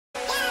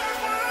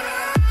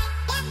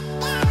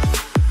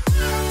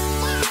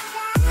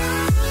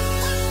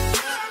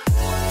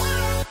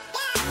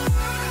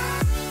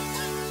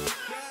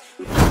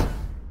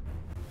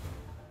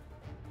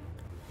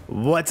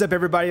What's up,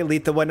 everybody?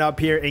 Lethal One up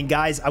here, and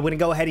guys, I'm gonna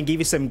go ahead and give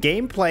you some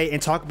gameplay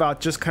and talk about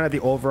just kind of the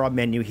overall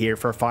menu here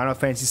for Final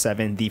Fantasy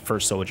VII: The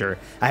First Soldier.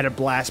 I had a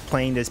blast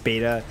playing this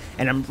beta,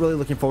 and I'm really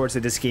looking forward to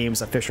this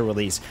game's official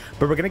release.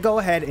 But we're gonna go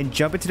ahead and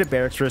jump into the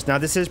barracks first. Now,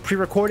 this is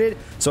pre-recorded,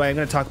 so I'm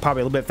gonna talk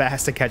probably a little bit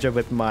fast to catch up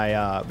with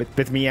my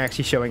with me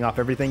actually showing off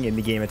everything in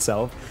the game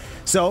itself.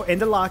 So in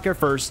the locker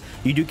first,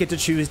 you do get to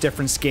choose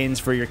different skins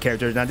for your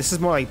characters. Now this is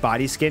more like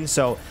body skin,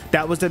 so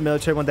that was the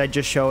military one that I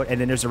just showed,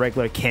 and then there's the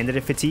regular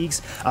candidate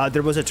fatigues.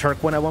 There was a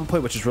Turk one at one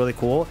point, which is really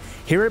cool.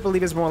 Here I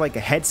believe is more like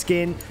a head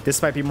skin.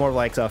 This might be more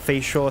like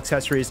facial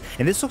accessories,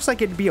 and this looks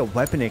like it'd be a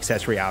weapon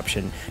accessory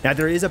option. Now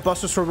there is a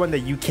Buster Sword one that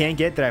you can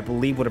get that I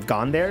believe would have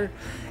gone there.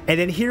 And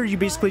then here you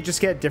basically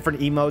just get different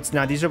emotes.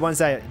 Now these are ones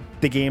that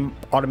the game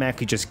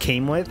automatically just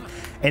came with,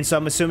 and so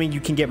I'm assuming you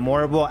can get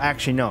more. Well,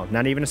 actually no,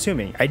 not even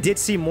assuming. I did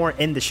see more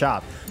in the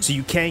shop, so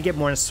you can get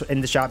more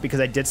in the shop because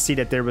I did see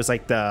that there was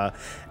like the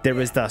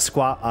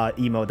squat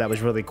emote that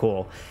was really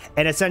cool.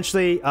 And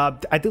essentially I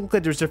think look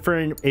like there's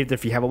different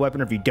if you have a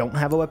weapon or if you don't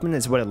have a weapon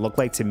is what it looked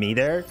like to me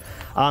there.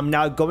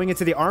 Now going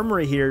into the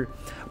armory here,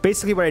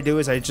 basically what I do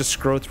is I just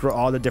scroll through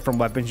all the different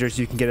weapons here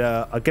so you can get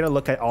a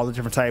look at all the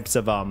different types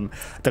of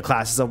the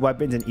classes of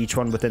weapons and each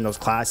one within those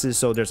classes.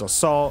 So there's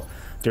assault,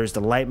 there's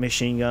the light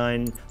machine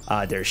gun,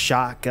 there's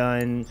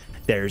shotgun,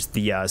 there's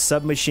the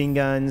submachine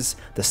guns,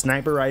 the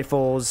sniper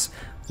rifles.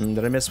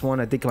 Did I miss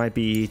one? I think it might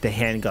be the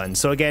handgun.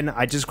 So again,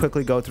 I just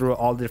quickly go through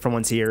all the different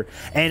ones here,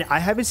 and I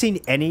haven't seen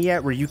any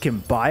yet where you can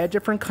buy a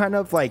different kind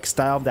of like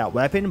style of that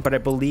weapon, but I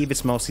believe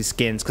it's mostly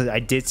skins because I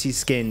did see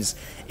skins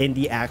in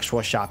the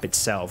actual shop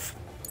itself.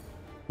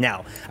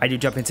 Now, I do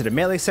jump into the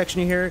melee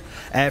section here.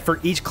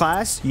 For each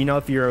class, you know,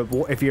 if you're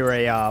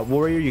a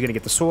warrior, you're gonna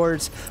get the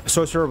swords. A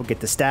sorcerer will get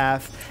the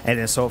staff, and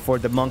then so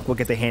forth. The monk will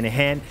get the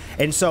hand-to-hand.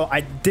 And so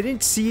I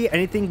didn't see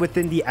anything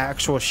within the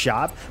actual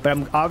shop, but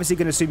I'm obviously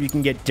gonna assume you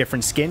can get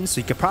different skins. So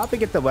you could probably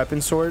get the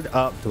weapon sword.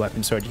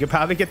 You could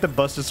probably get the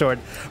Buster Sword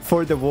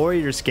for the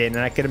warrior skin,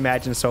 and I could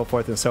imagine so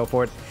forth and so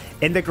forth.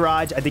 In the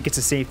garage, I think it's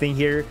the same thing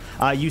here.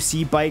 You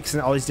see bikes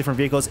and all these different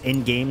vehicles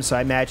in game, so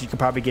I imagine you could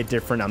probably get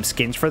different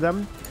skins for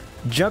them.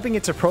 Jumping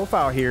into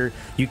profile here,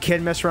 you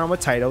can mess around with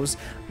titles.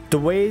 The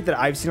way that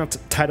I've seen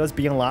titles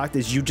being unlocked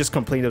is you just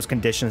complete those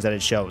conditions that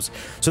it shows.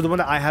 So the one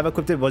that I have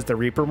equipped was the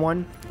Reaper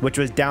one, which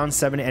was down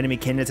 7 enemy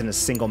candidates in a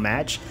single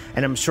match.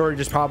 And I'm sure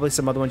there's probably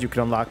some other ones you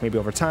can unlock maybe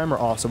over time or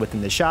also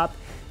within the shop.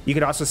 You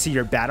can also see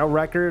your battle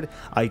record.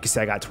 You can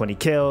say I got 20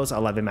 kills,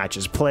 11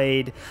 matches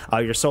played,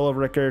 your solo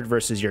record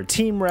versus your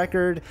team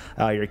record,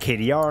 your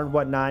KDR and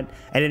whatnot.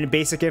 And in the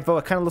basic info,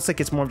 it kind of looks like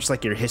it's more just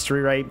like your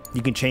history, right?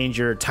 You can change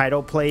your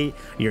title plate,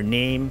 your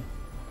name.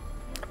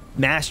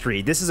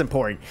 Mastery, this is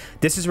important.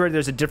 This is where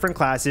there's a different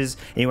classes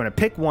and you want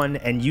to pick one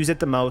and use it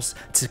the most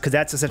because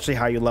that's essentially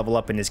how you level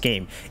up in this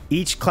game.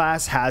 Each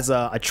class has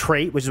a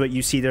trait, which is what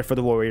you see there for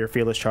the warrior,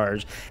 fearless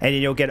charge, and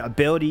then you'll get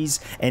abilities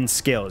and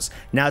skills.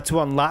 Now to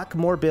unlock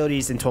more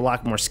abilities and to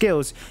unlock more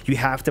skills, you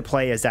have to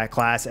play as that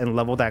class and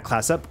level that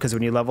class up, because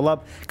when you level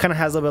up, kind of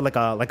has a little bit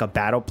like a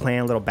battle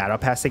plan, little battle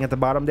pass thing at the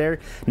bottom there.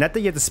 Not that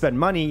you have to spend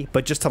money,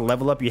 but just to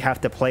level up you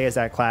have to play as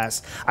that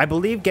class. I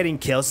believe getting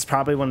kills is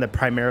probably one of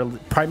the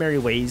primary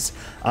ways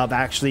of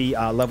actually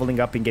leveling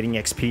up and getting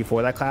XP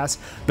for that class.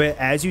 But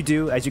as you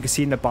can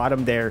see in the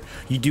bottom there,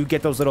 you do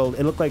get those little,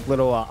 it look like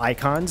little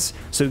icons.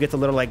 So you get the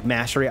little like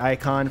mastery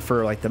icon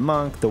for like the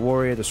monk, the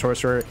warrior, the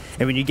sorcerer,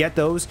 and when you get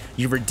those,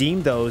 you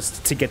redeem those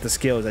to get the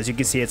skills. As you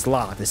can see, it's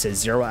locked. It says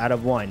 0 out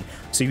of 1,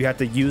 so you have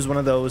to use one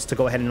of those to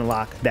go ahead and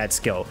unlock that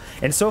skill.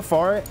 And so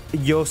far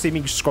you'll see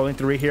me scrolling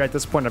through here. At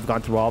this point I've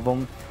gone through all of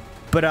them.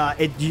 But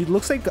it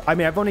looks like, I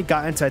mean, I've only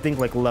gotten to, I think,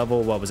 like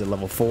level, what was it,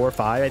 level 4 or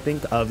 5, I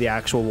think, of the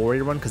actual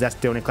warrior one, because that's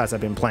the only class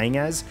I've been playing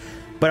as.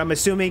 But I'm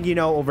assuming, you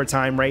know, over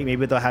time, right,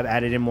 maybe they'll have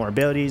added in more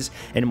abilities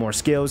and more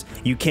skills.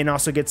 You can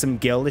also get some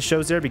guild that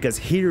shows there, because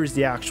here's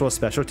the actual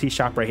specialty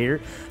shop right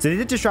here. So they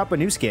did just drop a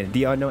new skin,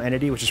 the Unknown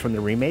Entity, which is from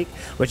the remake,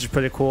 which is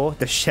pretty cool.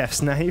 The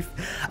Chef's Knife.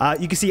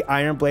 You can see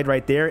Iron Blade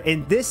right there.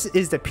 And this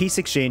is the Peace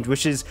Exchange,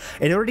 which is,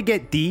 in order to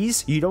get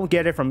these, you don't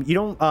get it from, you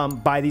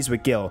don't buy these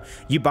with gil.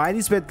 You buy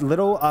these with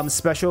little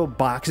special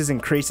boxes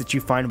and crates that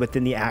you find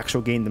within the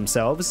actual game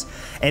themselves.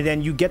 And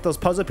then you get those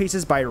puzzle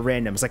pieces by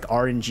randoms, like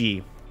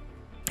RNG.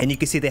 And you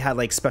can see they had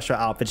like special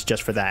outfits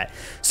just for that.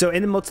 So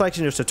in the mode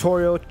selection, there's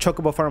tutorial,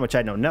 chocobo farm, which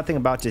I know nothing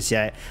about just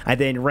yet, and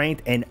then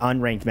ranked and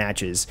unranked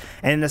matches.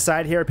 And in the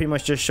side here, pretty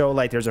much just show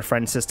like there's a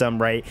friend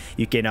system, right?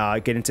 You can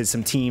get into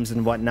some teams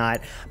and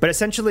whatnot. But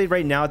essentially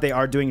right now they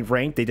are doing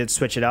ranked. They did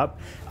switch it up.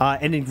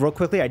 And then real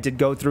quickly, I did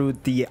go through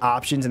the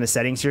options and the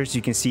settings here, so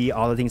you can see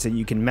all the things that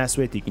you can mess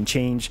with. You can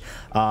change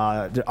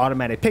the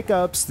automatic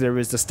pickups. There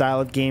was the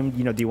style of game.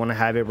 You know, do you want to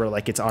have it where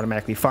like it's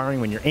automatically firing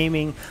when you're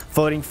aiming?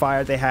 Floating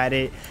fire, they had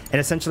it. And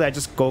essentially I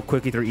just go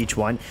quickly through each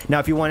one. Now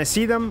if you want to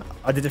see them,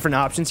 the different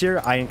options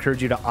here, I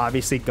encourage you to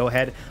obviously go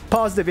ahead,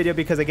 pause the video,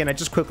 because again I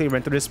just quickly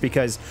went through this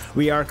because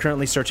we are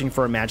currently searching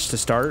for a match to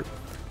start.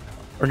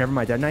 Or never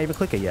mind, did I not even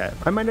click it yet?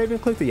 I might not even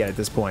click it yet at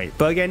this point.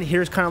 But again,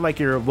 here's kind of like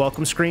your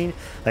welcome screen.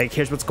 Like,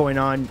 here's what's going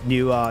on.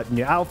 New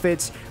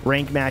outfits,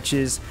 rank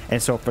matches,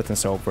 and so forth and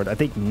so forth. I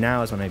think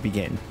now is when I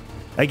begin.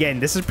 Again,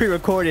 this is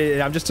pre-recorded,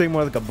 and I'm just doing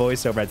more like a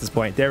voiceover at this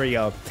point. There we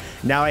go.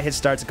 Now I hit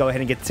start to go ahead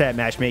and get to that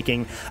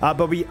matchmaking.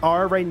 But we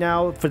are right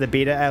now, for the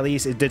beta at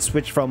least, it did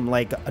switch from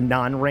like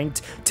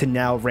non-ranked to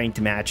now ranked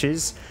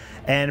matches.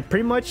 And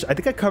pretty much, I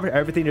think I covered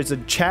everything. There's a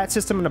chat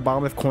system in the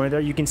bottom left corner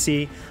there you can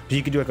see.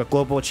 You can do like a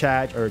global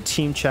chat or a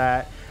team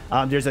chat.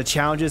 There's a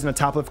challenges in the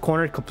top left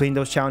corner. Completing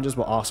those challenges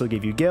will also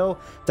give you gil.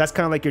 That's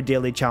kind of like your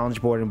daily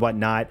challenge board and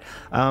whatnot.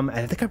 And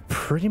I think I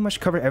pretty much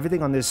covered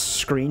everything on this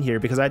screen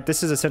here because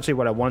this is essentially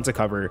what I wanted to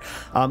cover.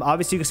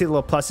 Obviously, you can see the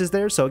little pluses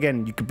there. So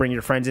again, you can bring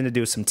your friends in to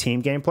do some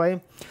team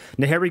gameplay.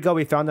 Now here we go.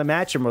 We found the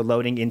match and we're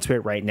loading into it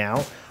right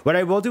now. What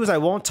I will do is I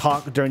won't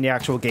talk during the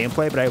actual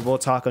gameplay, but I will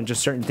talk on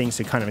just certain things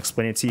to kind of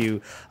explain it to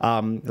you,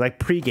 like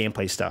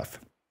pre-gameplay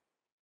stuff.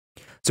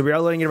 So we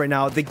are loading it right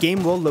now. The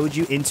game will load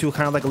you into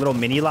kind of like a little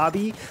mini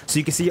lobby. So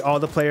you can see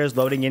all the players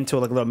loading into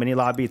like a little mini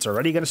lobby. It's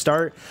already going to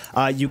start.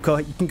 You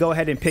can go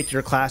ahead and pick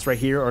your class right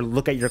here or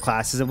look at your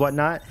classes and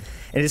whatnot.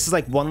 And this is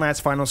like one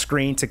last final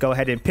screen to go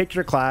ahead and pick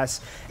your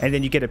class. And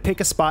then you get to pick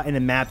a spot in the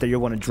map that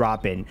you want to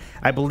drop in.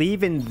 I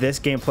believe in this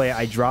gameplay,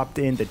 I dropped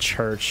in the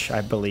church,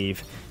 I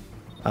believe.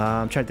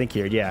 I'm trying to think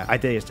here. Yeah, I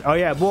did. Oh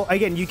yeah. Well,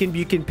 again, you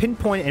can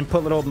pinpoint and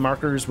put little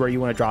markers where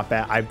you want to drop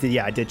at. I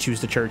did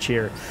choose the church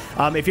here.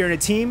 If you're in a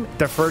team,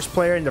 the first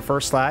player in the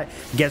first slot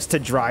gets to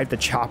drive the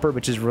chopper,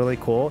 which is really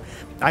cool.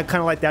 I kind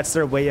of like that's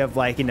their way of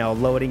like, you know,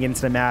 loading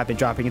into the map and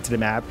dropping into the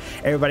map.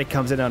 Everybody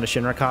comes in on a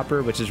Shinra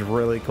copper, which is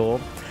really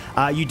cool.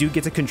 You do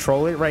get to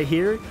control it right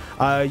here.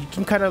 You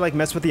can kind of like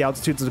mess with the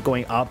altitudes of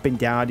going up and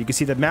down. You can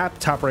see the map,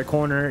 top right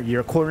corner,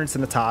 your coordinates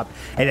in the top,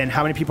 and then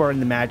how many people are in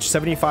the match.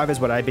 75 is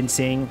what I've been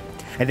seeing.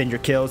 And then your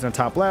kills in the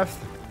top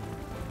left.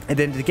 And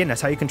then again,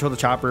 that's how you control the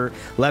chopper.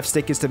 Left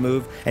stick is to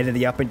move, and then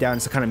the up and down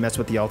is to kind of mess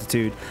with the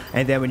altitude.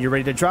 And then when you're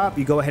ready to drop,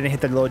 you go ahead and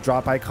hit the little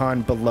drop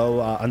icon below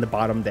on the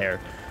bottom there.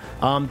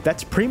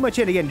 That's pretty much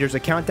it. Again, there's a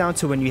countdown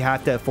to when you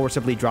have to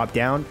forcibly drop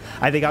down.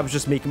 I think I was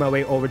just making my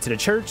way over to the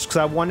church because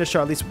I wanted to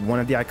show at least one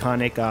of the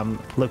iconic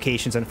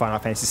locations in Final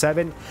Fantasy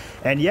VII.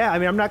 And yeah, I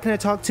mean, I'm not going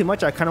to talk too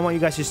much. I kind of want you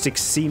guys just to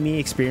see me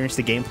experience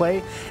the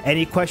gameplay.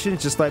 Any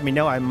questions, just let me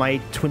know. I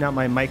might tune out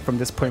my mic from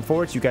this point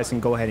forward so you guys can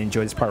go ahead and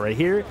enjoy this part right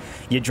here.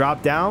 You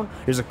drop down.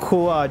 There's a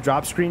cool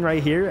drop screen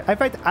right here. In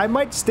fact, I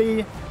might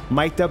stay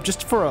mic'd up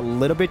just for a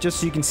little bit just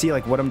so you can see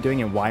like what I'm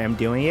doing and why I'm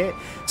doing it.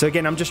 So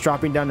again, I'm just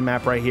dropping down the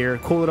map right here.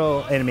 Cool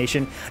little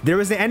animation. There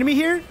was the enemy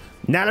here.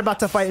 Not about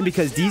to fight him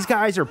because these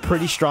guys are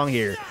pretty strong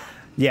here.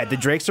 Yeah, the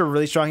Drakes are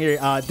really strong here.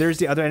 There's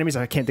the other enemies.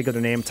 I can't think of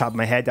their name on top of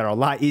my head that are a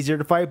lot easier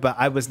to fight, but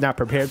I was not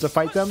prepared to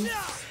fight them.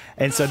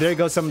 And so there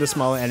goes some of the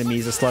smaller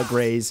enemies, the slug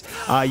rays.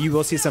 You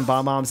will see some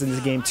bomb bombs in this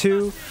game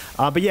too.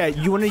 But yeah,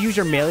 you want to use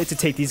your melee to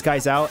take these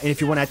guys out. And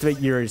if you want to activate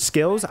your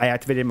skills, I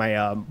activated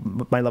my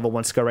my level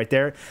 1 skill right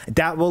there.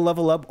 That will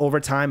level up over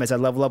time as I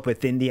level up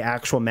within the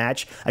actual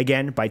match.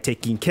 Again, by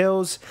taking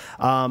kills,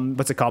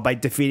 what's it called? By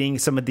defeating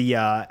some of the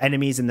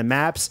enemies in the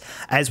maps,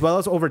 as well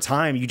as over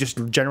time, you just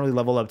generally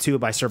level up too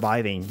by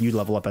surviving. You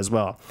level up as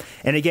well.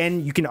 And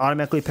again, you can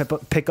automatically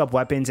pick up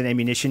weapons and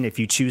ammunition if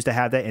you choose to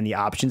have that in the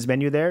options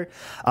menu there.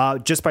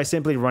 Just by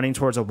simply running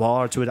towards a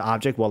wall or to an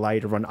object will allow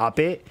you to run up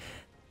it.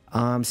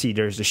 See,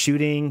 there's the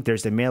shooting,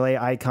 there's the melee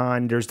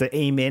icon, there's the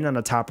aim in on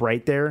the top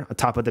right there, on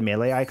top of the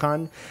melee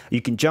icon.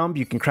 You can jump,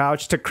 you can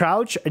crouch. To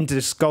crouch and to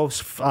just go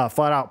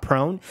flat out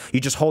prone, you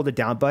just hold the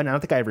down button. I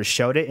don't think I ever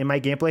showed it in my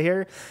gameplay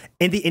here.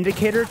 In the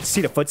indicator, to see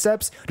the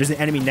footsteps, there's an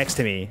enemy next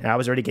to me. And I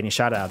was already getting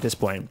shot at this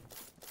point.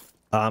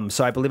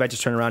 So I believe I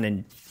just turn around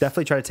and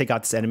definitely try to take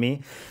out this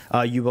enemy.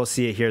 You will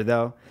see it here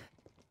though.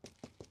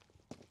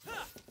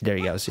 There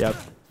he goes, yep.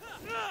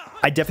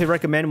 I definitely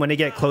recommend when they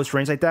get close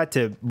range like that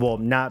to, well,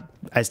 not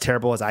as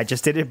terrible as I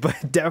just did it,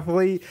 but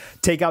definitely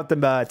take out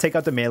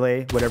the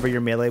melee, whatever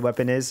your melee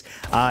weapon is.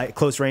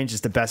 Close range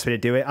is the best way to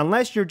do it,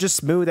 unless you're just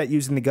smooth at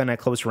using the gun at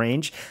close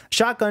range.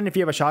 Shotgun, if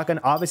you have a shotgun,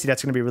 obviously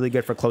that's going to be really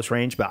good for close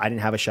range, but I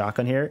didn't have a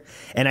shotgun here,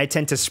 and I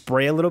tend to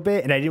spray a little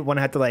bit, and I didn't want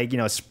to have to like, you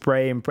know,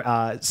 spray and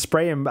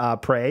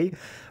pray.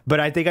 But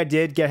I think I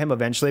did get him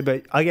eventually.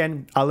 But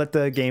again, I'll let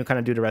the game kind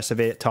of do the rest of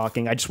it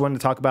talking. I just wanted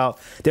to talk about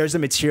there's a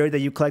material that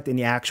you collect in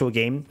the actual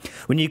game.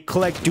 When you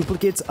collect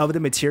duplicates of the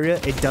materia,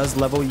 it does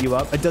level you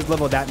up. It does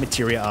level that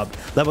materia up.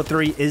 Level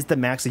 3 is the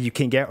max that you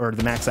can get, or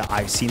the max that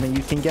I've seen that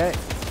you can get.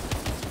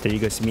 There you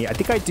go, see me. I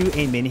think I do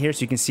aim in here,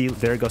 so you can see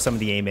there goes some of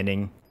the aim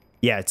inning.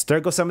 Yeah,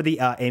 there goes some of the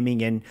aiming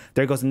in.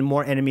 There goes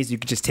more enemies you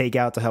can just take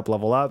out to help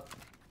level up.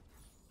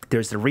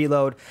 There's the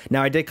reload.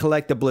 Now, I did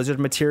collect the Blizzard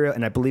materia,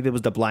 and I believe it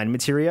was the Blind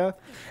materia.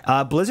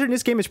 Blizzard in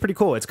this game is pretty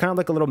cool. It's kind of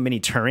like a little mini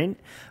turret,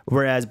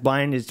 whereas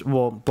Blind is,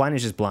 well, Blind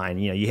is just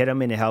blind. You know, you hit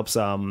them, and it helps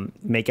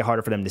make it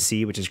harder for them to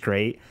see, which is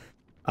great.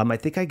 I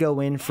think I go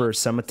in for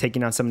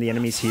taking on some of the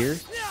enemies here.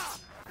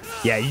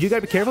 Yeah, you do got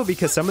to be careful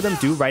because some of them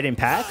do ride in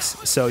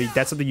packs, so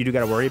that's something you do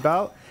got to worry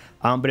about.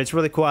 But it's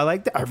really cool.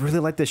 I really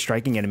like the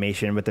striking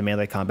animation with the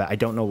melee combat. I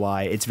don't know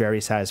why. It's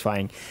very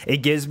satisfying. It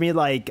gives me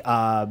like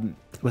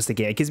what's the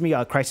game? It gives me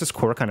Crisis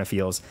Core kind of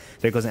feels.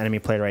 There goes an enemy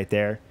player right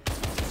there.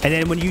 And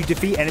then when you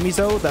defeat enemies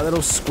though, that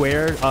little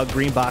square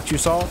green box you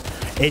saw,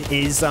 it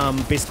is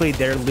basically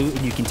their loot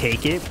and you can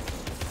take it.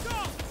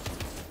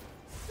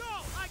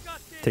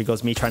 There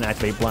goes me trying to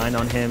activate blind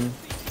on him.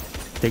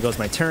 There goes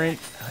my turret.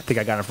 I think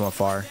I got him from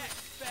afar.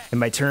 And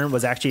my turret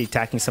was actually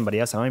attacking somebody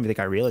else. I don't even think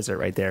I realized it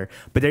right there.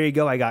 But there you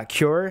go. I got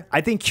Cure.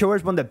 I think Cure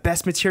is one of the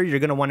best material you're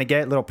going to want to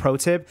get. Little pro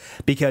tip,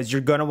 because you're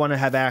going to want to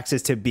have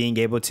access to being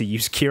able to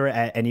use Cure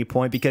at any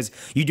point, because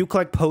you do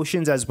collect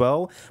potions as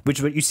well, which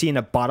is what you see in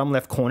the bottom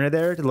left corner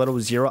there, the little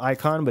 0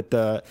 icon with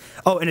the...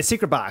 Oh, and a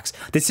secret box.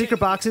 The secret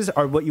boxes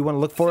are what you want to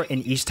look for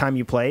in each time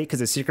you play, because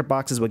the secret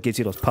box is what gives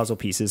you those puzzle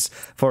pieces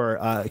for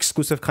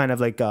exclusive kind of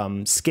like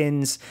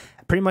skins.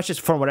 Pretty much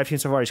just from what I've seen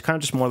so far, it's kind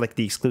of just more like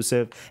the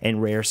exclusive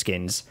and rare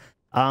skins.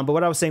 But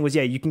what I was saying was,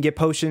 yeah, you can get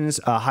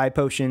potions, high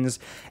potions,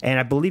 and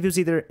I believe it was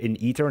either an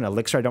ether or an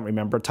elixir. I don't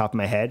remember top of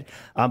my head.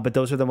 But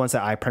those are the ones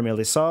that I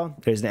primarily saw.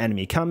 There's an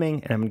enemy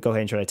coming, and I'm going to go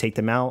ahead and try to take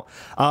them out.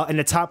 In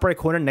the top right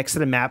corner next to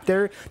the map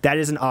there, that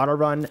is an auto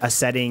run, a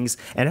settings,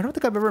 and I don't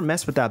think I've ever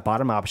messed with that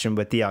bottom option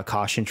with the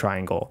caution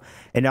triangle.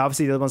 And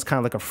obviously the other one's kind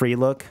of like a free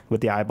look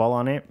with the eyeball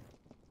on it.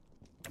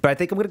 But I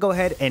think I'm going to go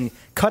ahead and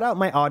cut out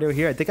my audio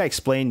here. I think I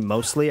explained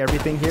mostly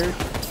everything here.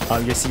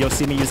 You'll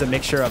see me use a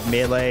mixture of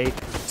melee,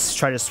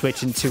 try to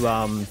switch into,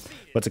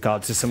 what's it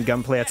called, to some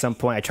gunplay at some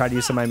point. I try to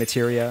use some of my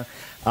materia.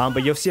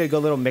 But you'll see a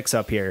good little mix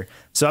up here.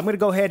 So I'm going to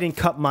go ahead and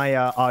cut my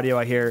audio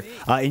out here.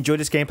 Enjoy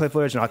this gameplay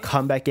footage, and I'll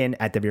come back in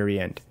at the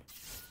very end.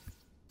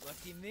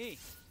 Lucky me.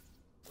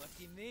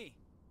 Lucky me.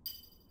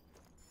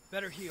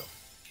 Better heal.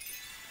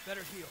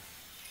 Better heal.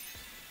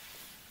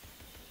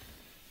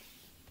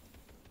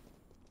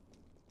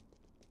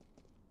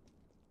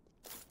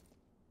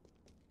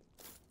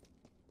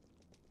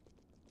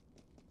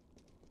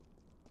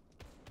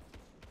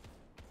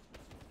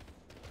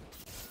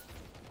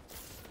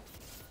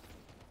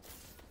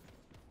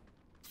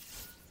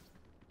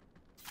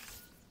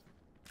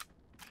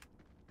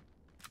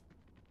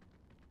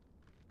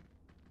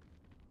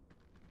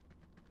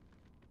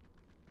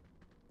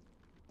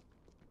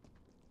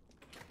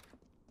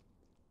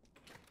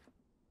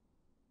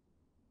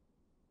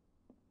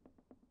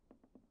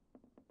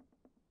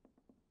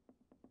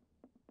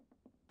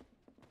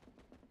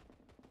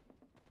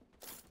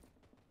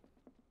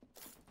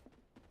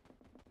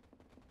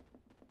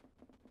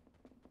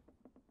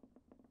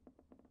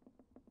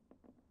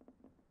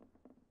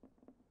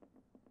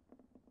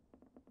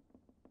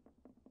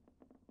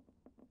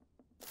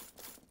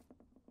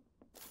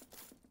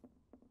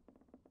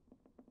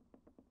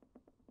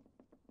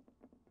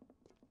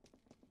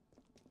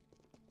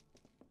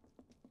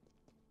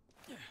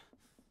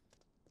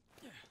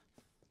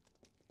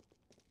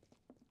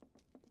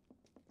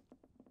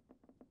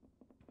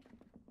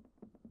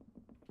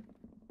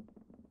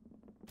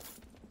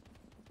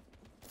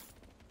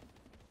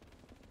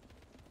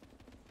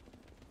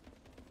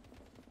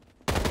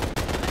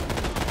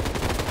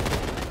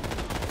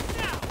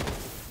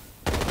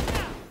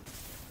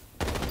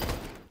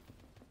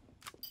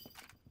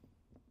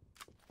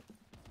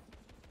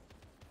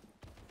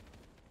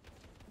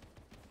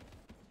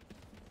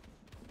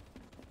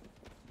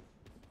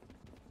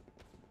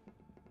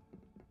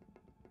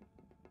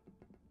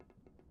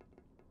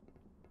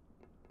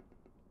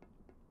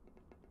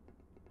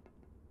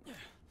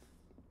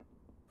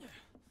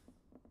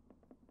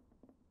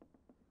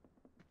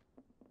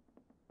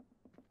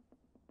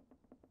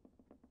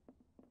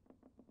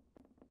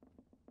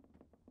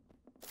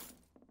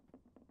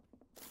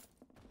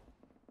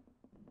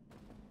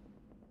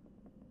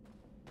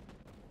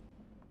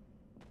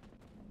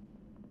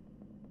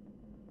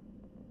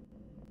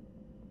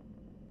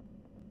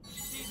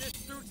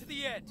 Through to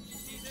the end.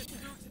 See this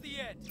through to the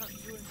end. I'm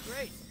doing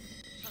great.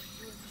 I'm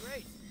doing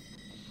great.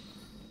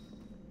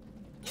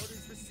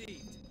 Orders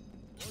received.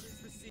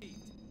 Orders received.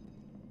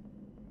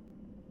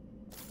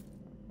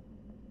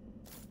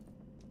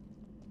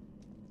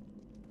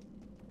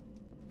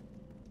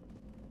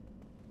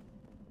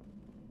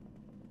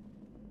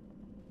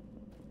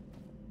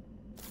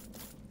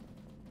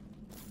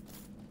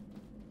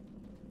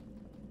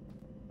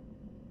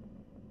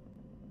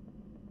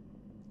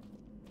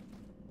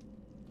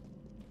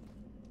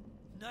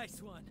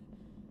 Nice one.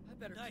 I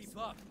better keep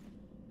up.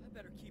 I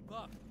better keep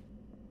up.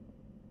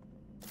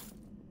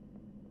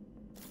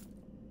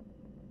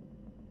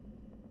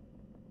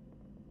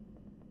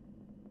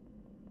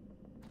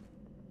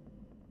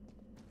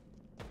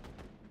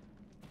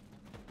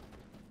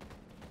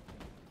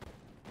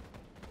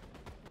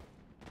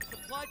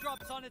 Supply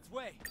drops on its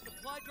way.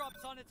 Supply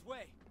drops on its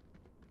way.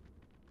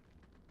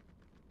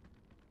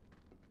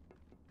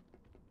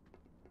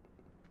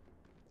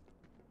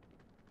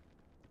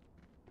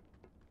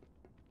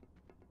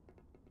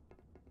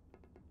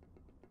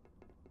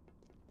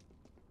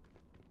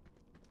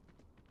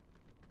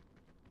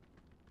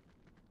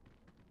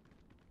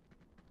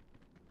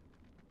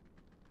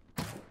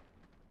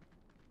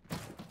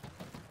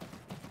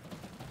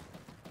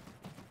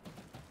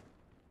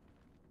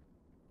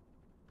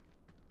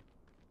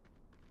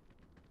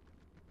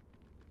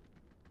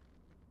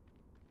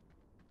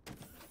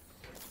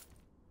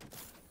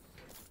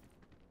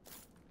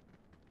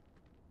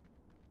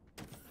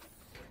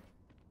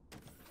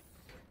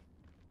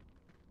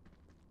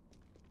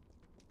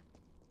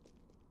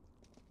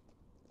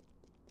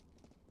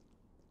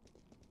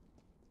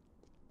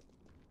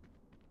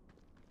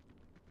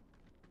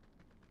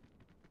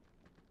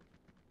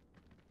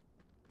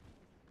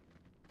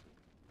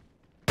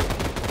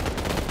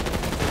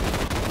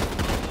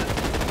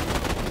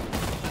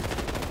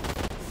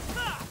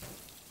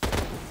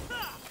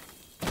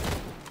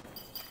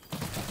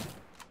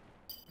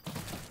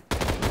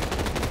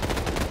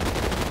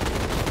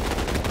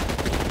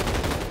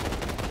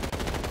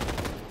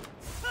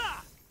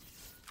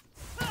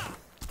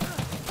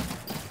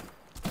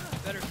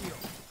 Better heal.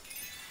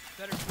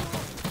 Better heal.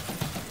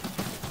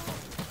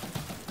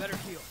 Better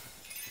heal.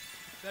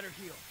 Better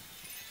heal.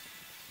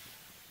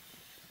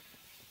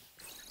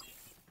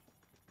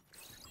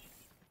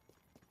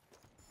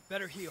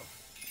 Better heal.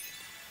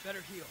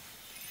 Better heal.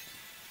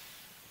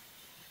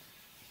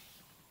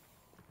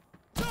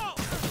 Go!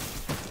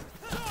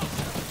 Go!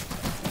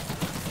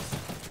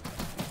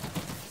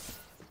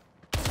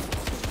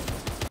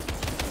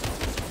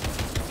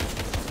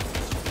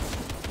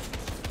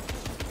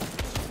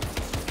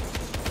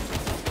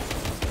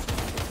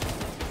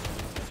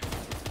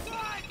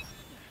 Run!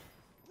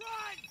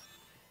 Run!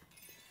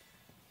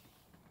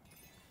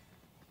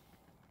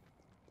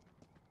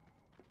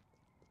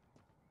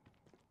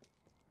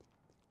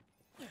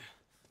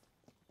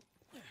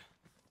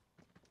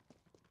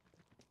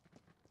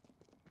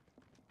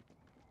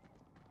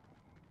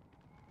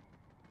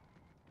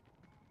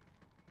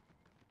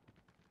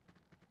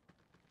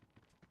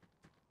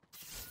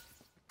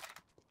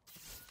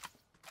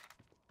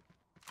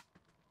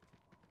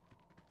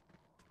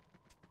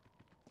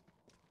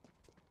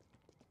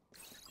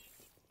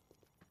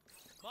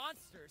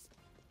 Monsters!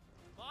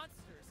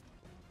 Monsters!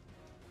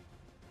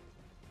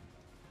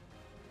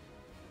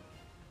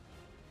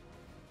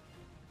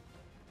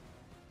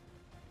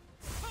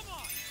 Come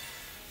on!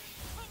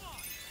 Come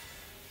on!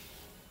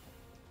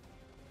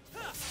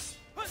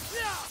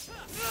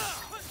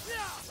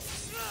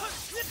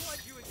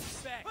 What'd you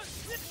expect?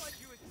 What'd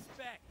you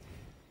expect?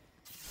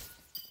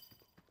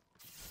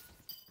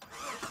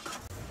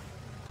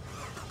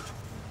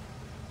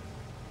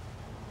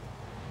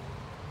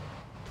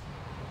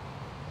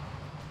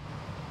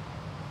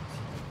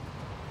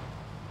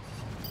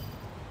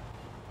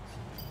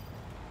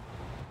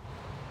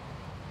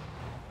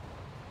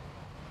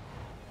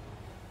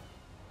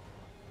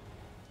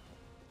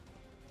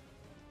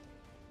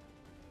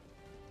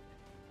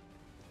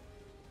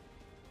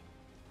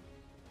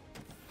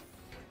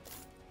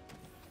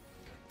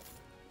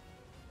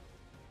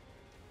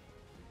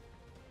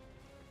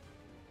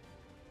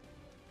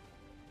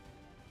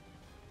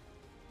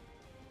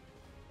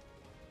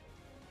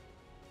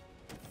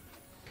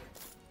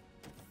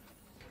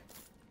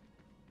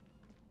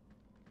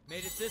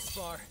 Made it this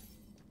far.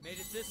 Made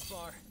it this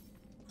far.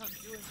 I'm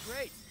doing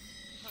great.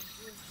 I'm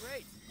doing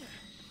great.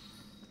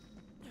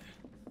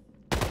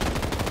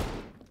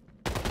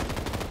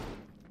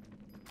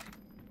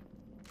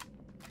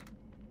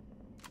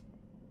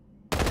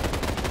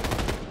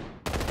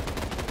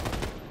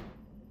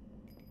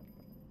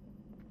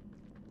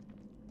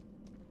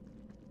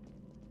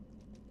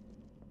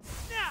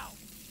 Now!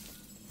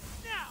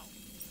 Now!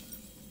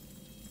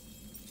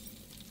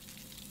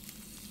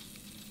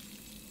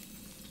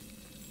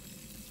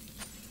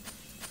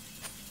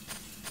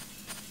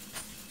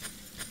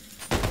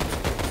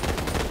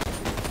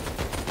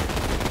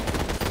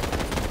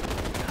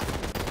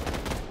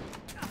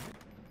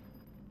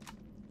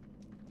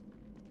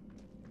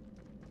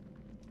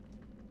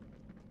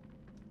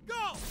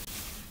 Go!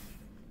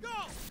 Go!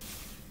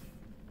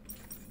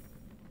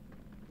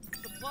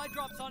 Supply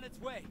drops on its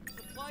way.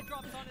 Supply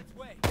drops on its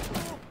way.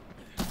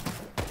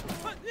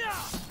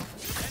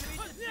 Enemy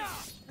defeated.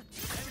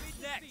 Enemy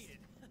defeated.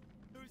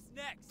 Who's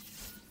next?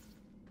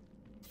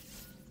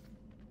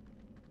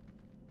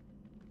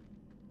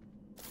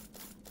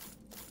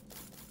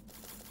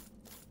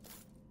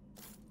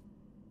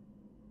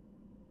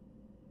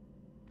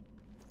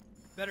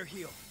 Better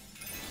heal.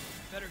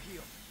 Better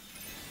heal.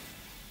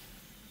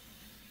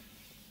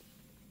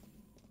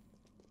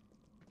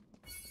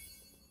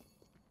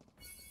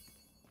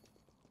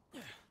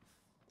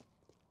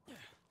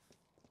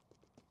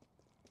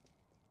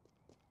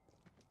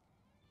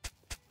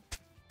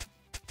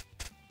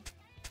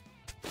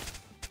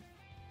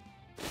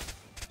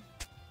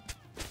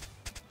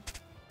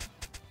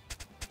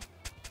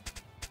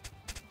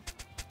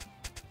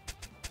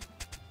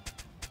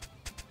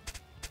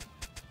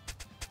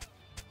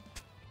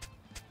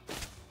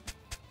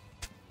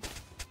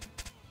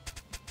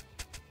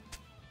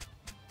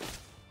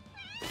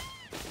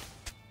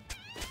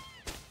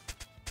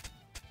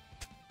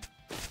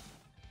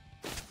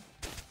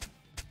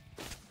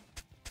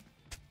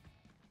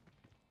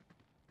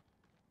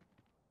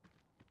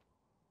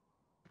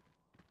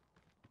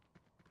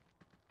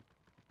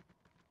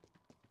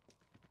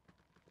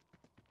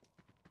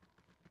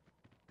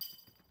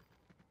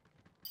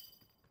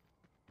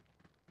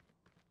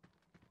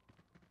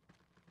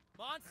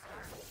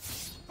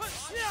 Monsters!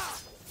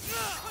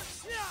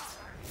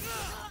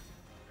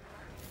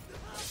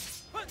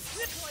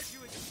 What'd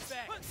you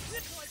expect?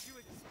 What'd you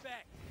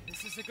expect?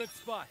 This is a good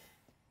spot.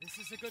 This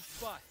is a good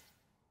spot.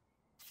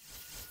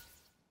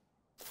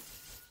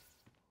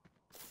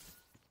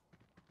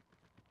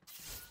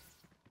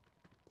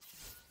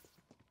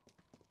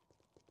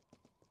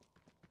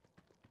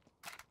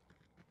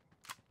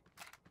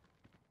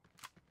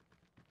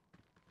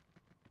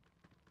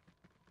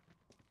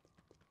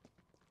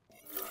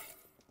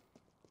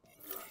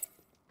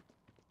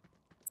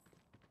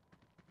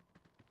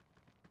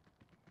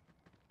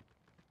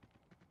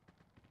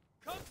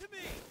 Come to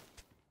me!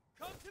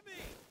 Come to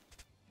me!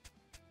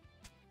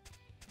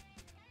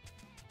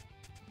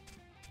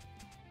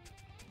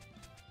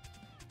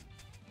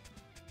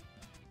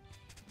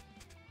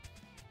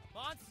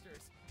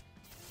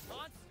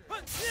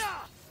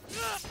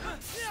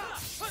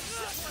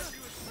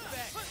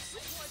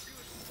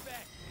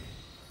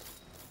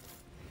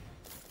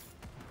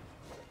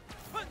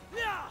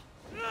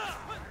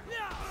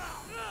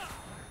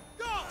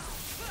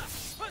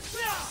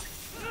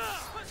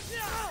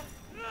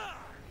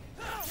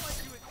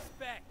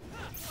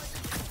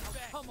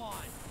 Come on,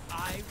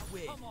 I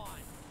win. Come on,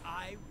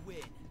 I win.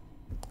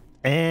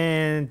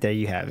 And there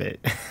you have it.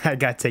 I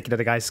got taken to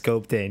the guy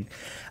scoped in.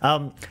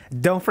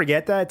 Don't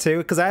forget that too,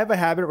 because I have a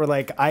habit where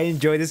like I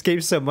enjoy this game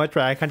so much,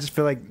 but I kind of just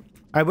feel like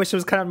I wish it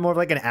was kind of more of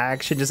like an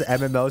action, just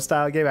MMO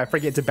style game. I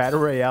forget it's a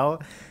battle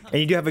royale, and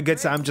you do have a good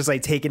time just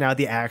like taking out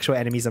the actual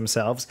enemies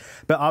themselves.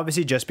 But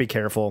obviously, just be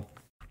careful.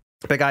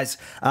 But guys,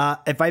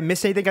 if I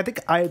missed anything, I think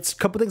it's a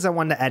couple things I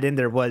wanted to add in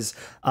there was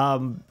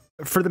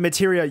for the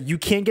materia, you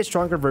can get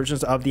stronger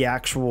versions of the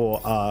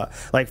actual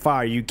like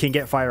fire. You can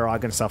get fire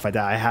aug and stuff like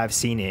that. I have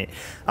seen it.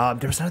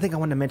 There was another thing I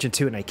wanted to mention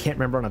too, and I can't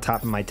remember on the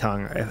top of my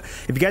tongue.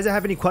 If you guys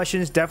have any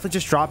questions, definitely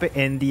just drop it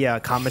in the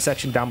comment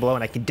section down below,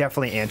 and I can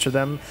definitely answer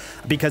them,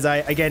 because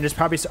again, there's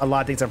probably a lot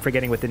of things I'm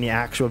forgetting within the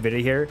actual video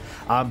here,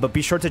 but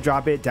be sure to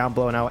drop it down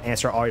below and I'll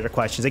answer all your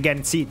questions.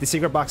 Again, see, the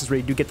secret box is where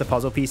you do get the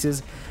puzzle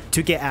pieces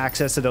to get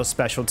access to those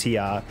specialty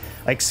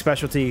like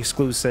specialty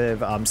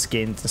exclusive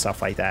skins and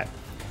stuff like that.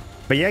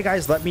 But yeah,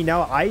 guys, let me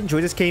know. I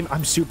enjoy this game.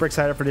 I'm super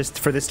excited for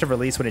this to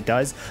release when it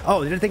does.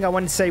 Oh, the other thing I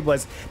wanted to say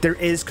was there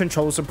is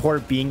control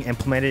support being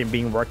implemented and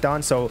being worked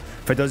on. So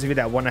for those of you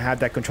that want to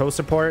have that control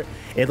support,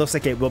 it looks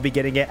like it will be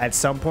getting it at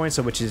some point.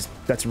 So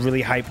that's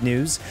really hype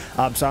news.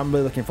 So I'm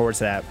really looking forward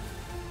to that.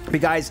 But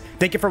guys,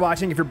 thank you for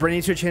watching. If you're brand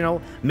new to the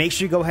channel, make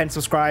sure you go ahead and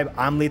subscribe.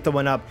 I'm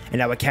Lethal1Up,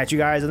 and I will catch you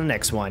guys in the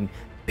next one.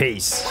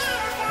 Peace.